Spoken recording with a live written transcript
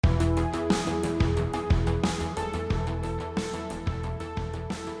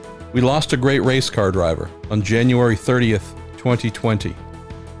We lost a great race car driver on January 30th, 2020,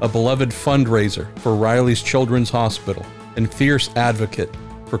 a beloved fundraiser for Riley's Children's Hospital and fierce advocate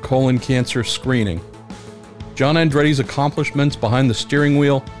for colon cancer screening. John Andretti's accomplishments behind the steering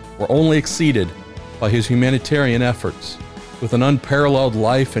wheel were only exceeded by his humanitarian efforts. With an unparalleled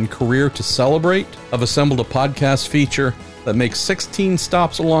life and career to celebrate, I've assembled a podcast feature that makes 16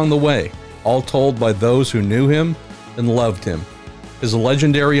 stops along the way, all told by those who knew him and loved him. His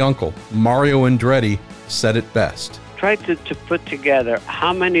legendary uncle, Mario Andretti, said it best. Try to put together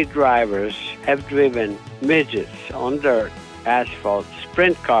how many drivers have driven midgets on dirt, asphalt,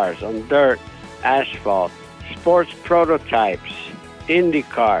 sprint cars on dirt, asphalt, sports prototypes, Indy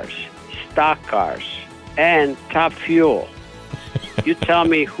cars, stock cars, and Top Fuel. You tell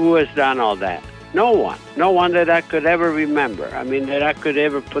me who has done all that. No one. No one that I could ever remember. That I could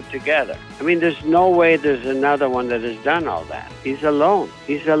ever put together. There's no way there's another one that has done all that. He's alone.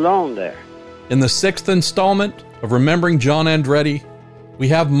 He's alone there. In the 6th installment of Remembering John Andretti, we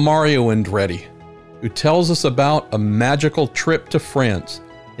have Mario Andretti, who tells us about a magical trip to France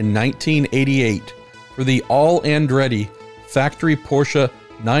in 1988 for the all-Andretti factory Porsche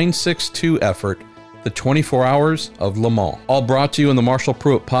 962 effort, the 24 Hours of Le Mans. All brought to you in the Marshall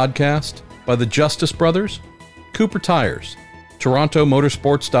Pruitt podcast by the Justice Brothers, Cooper Tires,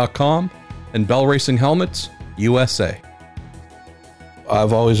 TorontoMotorsports.com, and Bell Racing Helmets, USA.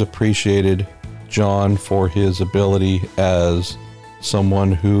 I've always appreciated John for his ability as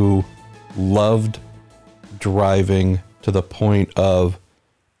someone who loved driving to the point of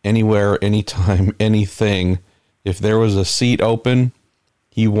anywhere, anytime, anything. If there was a seat open,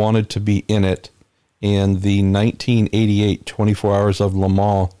 he wanted to be in it. And the 1988 24 Hours of Le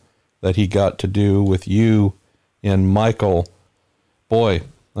Mans that he got to do with you and Michael, boy,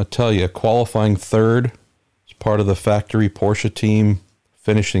 I tell you, qualifying third as part of the factory Porsche team,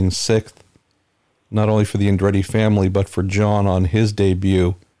 finishing 6th, not only for the Andretti family, but for John on his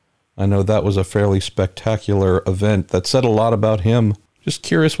debut. I know that was a fairly spectacular event that said a lot about him. Just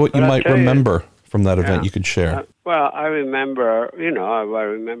curious what you might remember from that event you could share. Well, I remember, I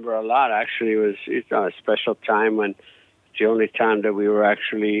remember a lot. Actually, it was a special time when it's the only time that we were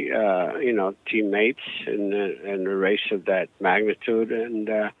actually, teammates in a race of that magnitude.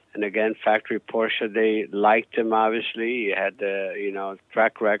 And again, factory Porsche, they liked him, obviously. He had the,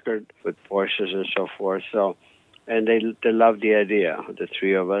 track record with Porsches and so forth. So, and they loved the idea, the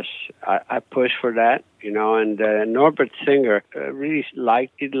three of us. I pushed for that, and Norbert Singer really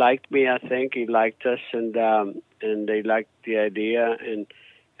liked me, I think. He liked us, and they liked the idea.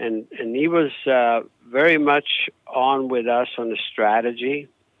 And he was very much on with us on the strategy.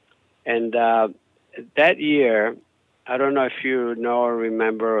 And that year, I don't know if you know or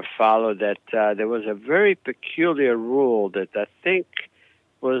remember or follow that there was a very peculiar rule that I think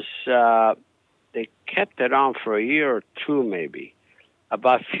was... they kept it on for a year or two, maybe,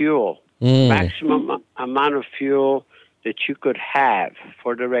 about fuel. Maximum amount of fuel that you could have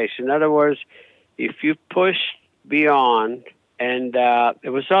for the race. In other words, if you pushed beyond, and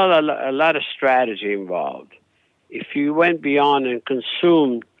there was a lot of strategy involved. If you went beyond and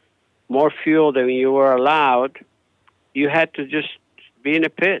consumed more fuel than you were allowed, you had to just be in the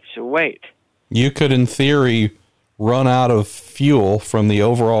pits and wait. You could, in theory, run out of fuel from the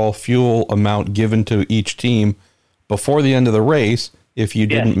overall fuel amount given to each team before the end of the race if you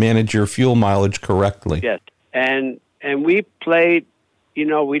didn't manage your fuel mileage correctly. Yes, and we played,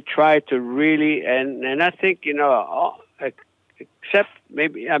 we tried to really, and I think, except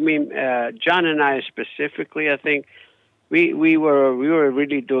maybe, John and I specifically, I think we were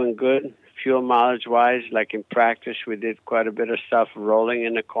really doing good fuel mileage-wise. Like in practice, we did quite a bit of stuff, rolling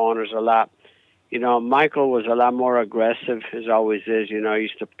in the corners a lot. Michael was a lot more aggressive, as always is. He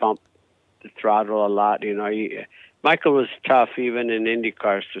used to pump the throttle a lot. Michael was tough even in Indy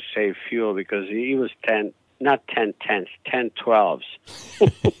cars to save fuel because he was 10 12s.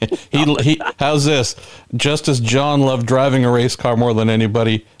 How's this? Just as John loved driving a race car more than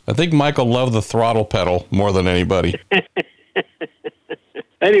anybody, I think Michael loved the throttle pedal more than anybody.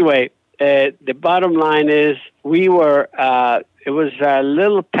 Anyway, the bottom line is we were, it was a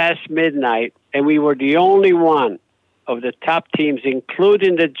little past midnight, and we were the only one of the top teams,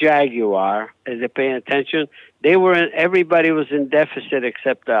 including the Jaguar, as they're paying attention. Everybody was in deficit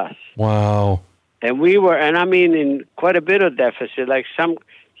except us. Wow. And we were, in quite a bit of deficit. Like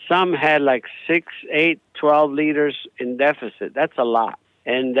some had like 6, 8, 12 liters in deficit. That's a lot.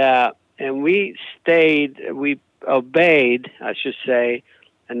 And we obeyed, I should say,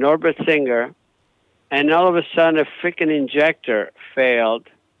 a Norbert Singer, and all of a sudden a freaking injector failed,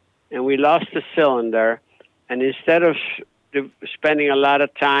 and we lost the cylinder, and instead of spending a lot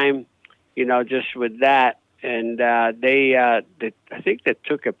of time, just with that. And they I think they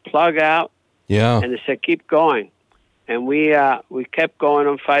took a plug out. Yeah. And they said, keep going. And we kept going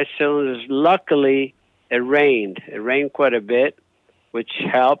on 5 cylinders. Luckily, it rained. It rained quite a bit, which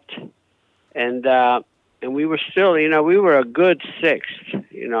helped. And we were still, we were a good sixth,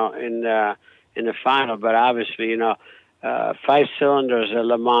 in the final. But obviously, 5 cylinders at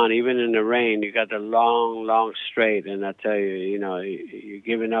Le Mans, even in the rain, you got the long, long straight. And I tell you, you're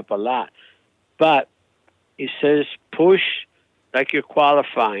giving up a lot. But he says, push like you're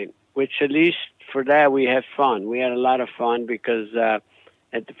qualifying, which at least for that we had fun. We had a lot of fun because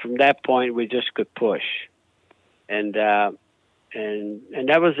from that point we just could push. And that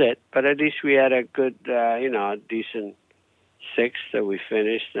was it. But at least we had a good, a decent sixth that we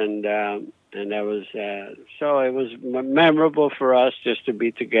finished, and that was so it was memorable for us just to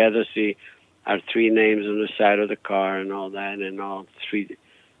be together, see our 3 names on the side of the car and all that, and all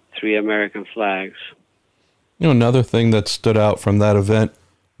three American flags. Another thing that stood out from that event,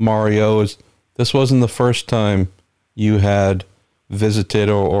 Mario, is this wasn't the first time you had visited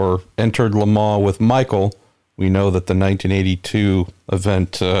or entered Le Mans with Michael. We know that the 1982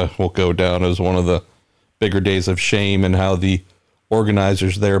 event will go down as one of the bigger days of shame and how the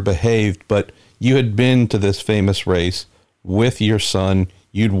organizers there behaved. But you had been to this famous race with your son.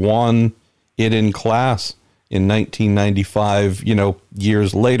 You'd won it in class in 1995,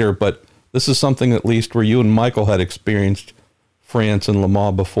 years later. But this is something at least where you and Michael had experienced France and Le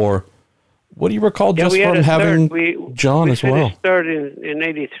Mans before. What do you recall just from having John as well? We finished third in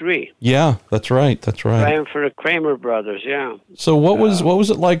 83. Yeah, that's right. Playing for the Kramer brothers, yeah. So what was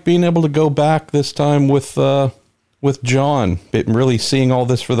it like being able to go back this time with John, really seeing all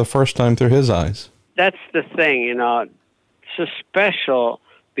this for the first time through his eyes? That's the thing, It's so special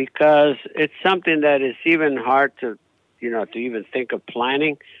because it's something that is even hard to even think of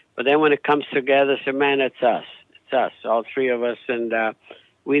planning. But then when it comes together, say, man, it's us. It's us, all 3 of us. And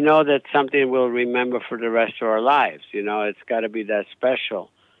we know that something we'll remember for the rest of our lives. It's got to be that special.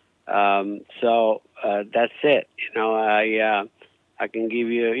 So that's it. I can give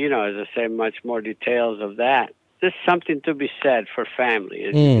you, as I say, much more details of that. There's something to be said for family.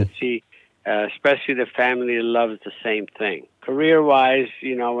 As you can see, especially the family that loves the same thing. Career-wise,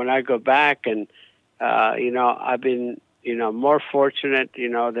 when I go back and, I've been, more fortunate,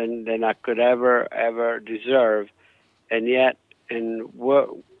 than I could ever deserve. And yet,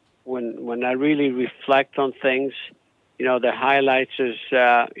 when I really reflect on things, the highlights is,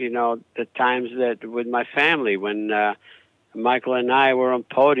 the times that with my family, when Michael and I were on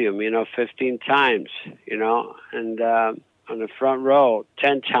podium, 15 times, and on the front row,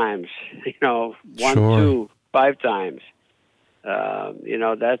 10 times, 1, Sure. 2, 5 times,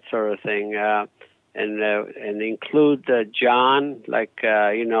 that sort of thing. And include John, like,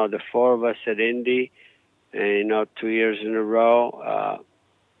 the 4 of us at Indy, 2 years in a row,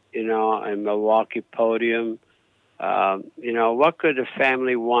 and Milwaukee podium. What could the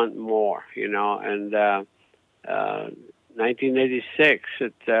family want more, and 1986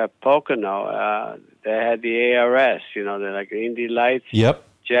 at Pocono, they had the ARS, they're like Indy Lights. Yep.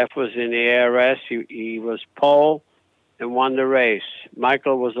 Jeff was in the ARS. He was pole and won the race.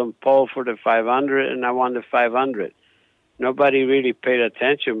 Michael was on pole for the 500, and I won the 500. Nobody really paid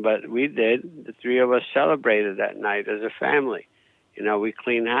attention, but we did. The 3 of us celebrated that night as a family. We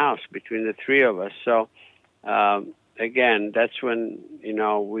cleaned house between the 3 of us. So, again, that's when,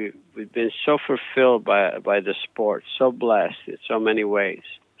 we've been so fulfilled by the sport, so blessed in so many ways.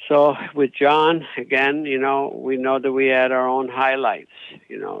 So with John, again, we know that we had our own highlights,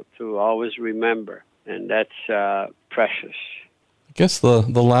 to always remember. And that's precious. I guess the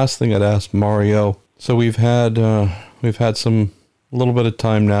last thing I'd ask Mario. So we've had some a little bit of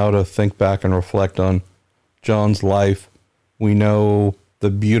time now to think back and reflect on John's life. We know the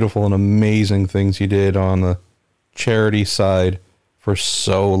beautiful and amazing things he did on the charity side for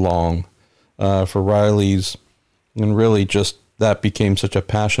so long, for Riley's, and really just that became such a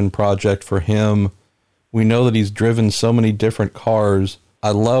passion project for him. We know that he's driven so many different cars.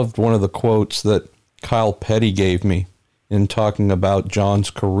 I loved one of the quotes that Kyle Petty gave me in talking about John's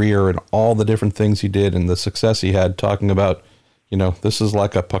career and all the different things he did and the success he had, talking about, this is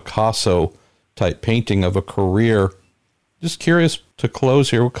like a Picasso type painting of a career. Just curious to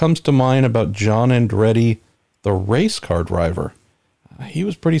close here, what comes to mind about John Andretti, the race car driver? He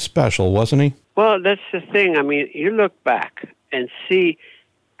was pretty special, wasn't he? Well, that's the thing. I mean, you look back and see,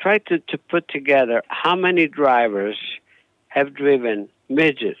 try to put together how many drivers have driven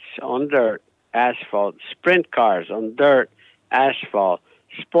midgets on dirt, asphalt, sprint cars on dirt, asphalt,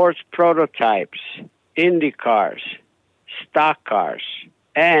 sports prototypes, Indy cars, stock cars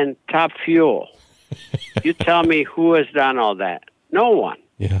and Top Fuel. You tell me who has done all that? No one.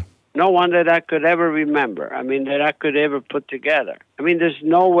 Yeah. No one that I could ever remember. I mean, that I could ever put together. I mean, there's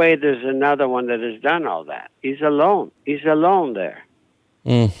no way there's another one that has done all that. He's alone. He's alone there.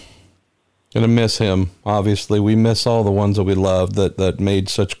 Gonna miss him. Obviously, we miss all the ones that we loved that made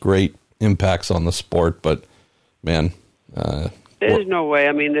such great impacts on the sport. But man, there's no way.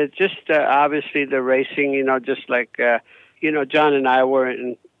 I mean, it's just obviously the racing. Just like John and I were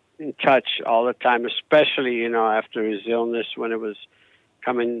in touch all the time, especially after his illness when it was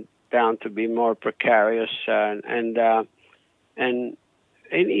coming down to be more precarious, and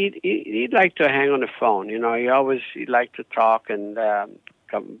he'd like to hang on the phone. He'd like to talk and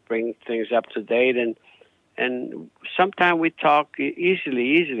bring things up to date, and sometimes we talk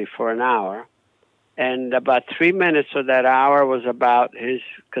easily for an hour, and about 3 minutes of that hour was about his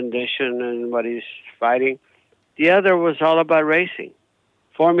condition and what he's fighting. The other was all about racing,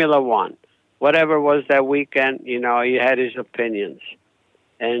 Formula One, whatever was that weekend. He had his opinions.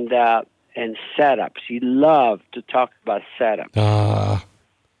 And setups. He loved to talk about setups.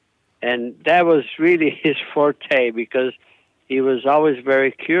 And that was really his forte because he was always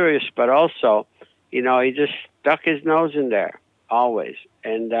very curious, but also, he just stuck his nose in there, always.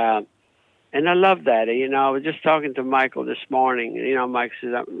 And I love that. I was just talking to Michael this morning. Mike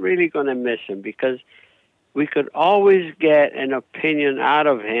says, I'm really going to miss him because we could always get an opinion out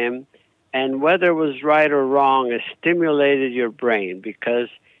of him, and whether it was right or wrong, it stimulated your brain because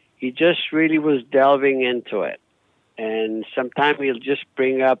he just really was delving into it. And sometimes he'll just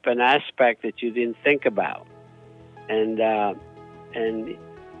bring up an aspect that you didn't think about. And I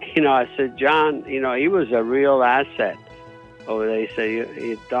said, John, he was a real asset. Oh, they say,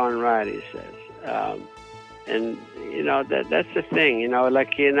 you're darn right, he says. That's the thing,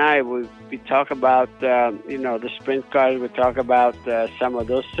 like he and I, we talk about, the sprint cars, we talk about some of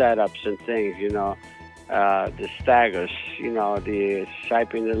those setups and things, the staggers, the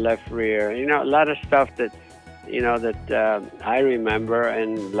siping the left rear, a lot of stuff that, that I remember,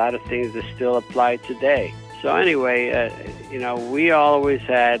 and a lot of things that still apply today. So anyway, we always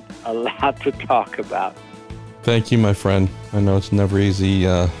had a lot to talk about. Thank you, my friend. I know it's never easy,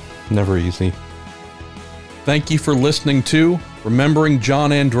 never easy. Thank you for listening to Remembering John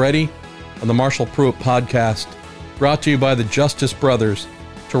Andretti on the Marshall Pruitt Podcast, brought to you by the Justice Brothers,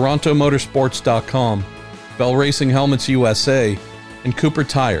 TorontoMotorsports.com, Bell Racing Helmets USA, and Cooper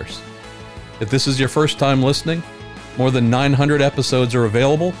Tires. If this is your first time listening, more than 900 episodes are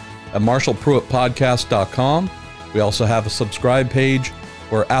available at MarshallPruittPodcast.com. We also have a subscribe page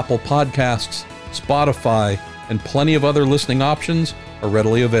where Apple Podcasts, Spotify, and plenty of other listening options are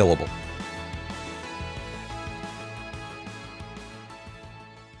readily available.